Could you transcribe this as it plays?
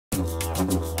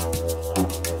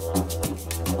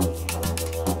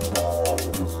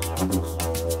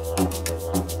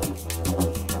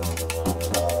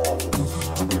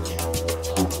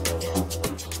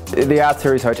The Art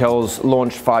Series hotels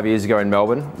launched 5 years ago in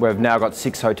Melbourne. We've now got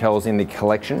 6 hotels in the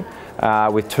collection,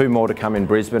 with 2 more to come in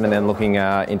Brisbane and then looking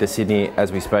into Sydney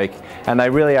as we speak. And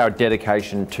they really are a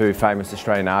dedication to famous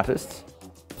Australian artists.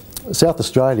 South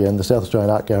Australia and the South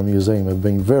Australian Art Gallery Museum have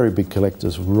been very big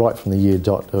collectors right from the year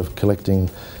dot of collecting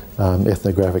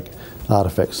ethnographic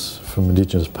artefacts from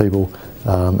Indigenous people,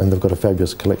 and they've got a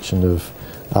fabulous collection of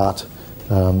art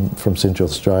from Central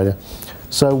Australia.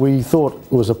 So we thought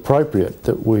it was appropriate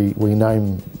that we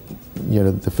name,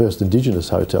 the first Indigenous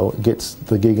hotel gets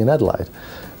the gig in Adelaide.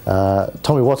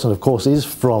 Tommy Watson, of course, is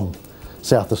from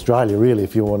South Australia, really,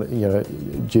 if you want to,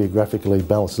 geographically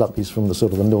balance it up. He's from the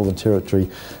sort of the Northern Territory,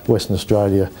 Western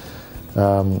Australia,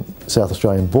 South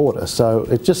Australian border. So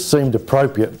it just seemed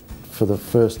appropriate for the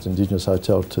first Indigenous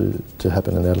hotel to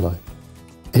happen in Adelaide.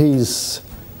 He's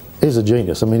a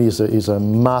genius. I mean, he's a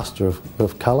master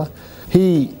of colour.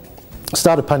 He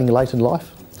started painting late in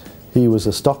life. He was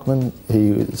a stockman.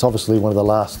 He's obviously one of the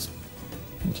last,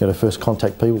 first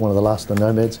contact people, one of the last of the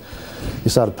nomads. He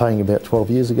started painting about 12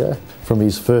 years ago. From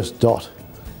his first dot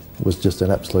was just an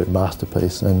absolute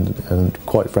masterpiece, and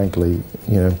quite frankly,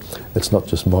 it's not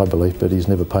just my belief, but he's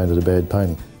never painted a bad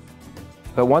painting.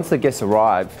 But once the guests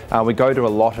arrive, we go to a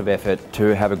lot of effort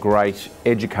to have a great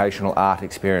educational art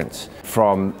experience.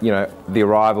 From the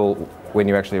arrival, when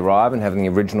you actually arrive and having the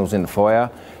originals in the foyer,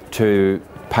 to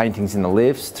paintings in the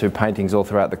lifts, to paintings all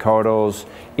throughout the corridors,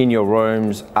 in your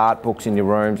rooms, art books in your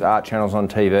rooms, art channels on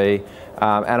TV,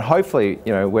 and hopefully,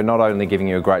 we're not only giving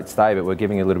you a great stay, but we're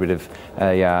giving you a little bit of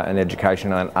an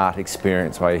education and art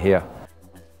experience while you're here.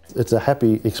 It's a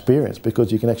happy experience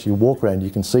because you can actually walk around, you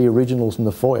can see originals in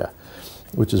the foyer,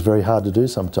 which is very hard to do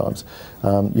sometimes.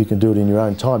 You can do it in your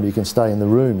own time. You can stay in the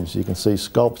rooms, you can see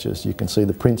sculptures, you can see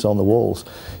the prints on the walls,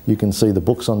 you can see the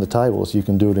books on the tables. You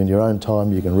can do it in your own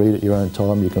time, you can read at your own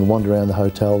time, you can wander around the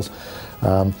hotels.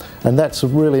 And that's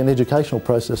really an educational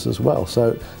process as well.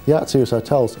 So the Art Series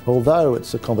hotels, although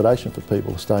it's accommodation for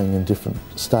people staying in different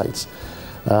states,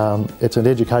 it's an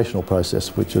educational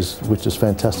process which is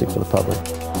fantastic for the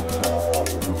public.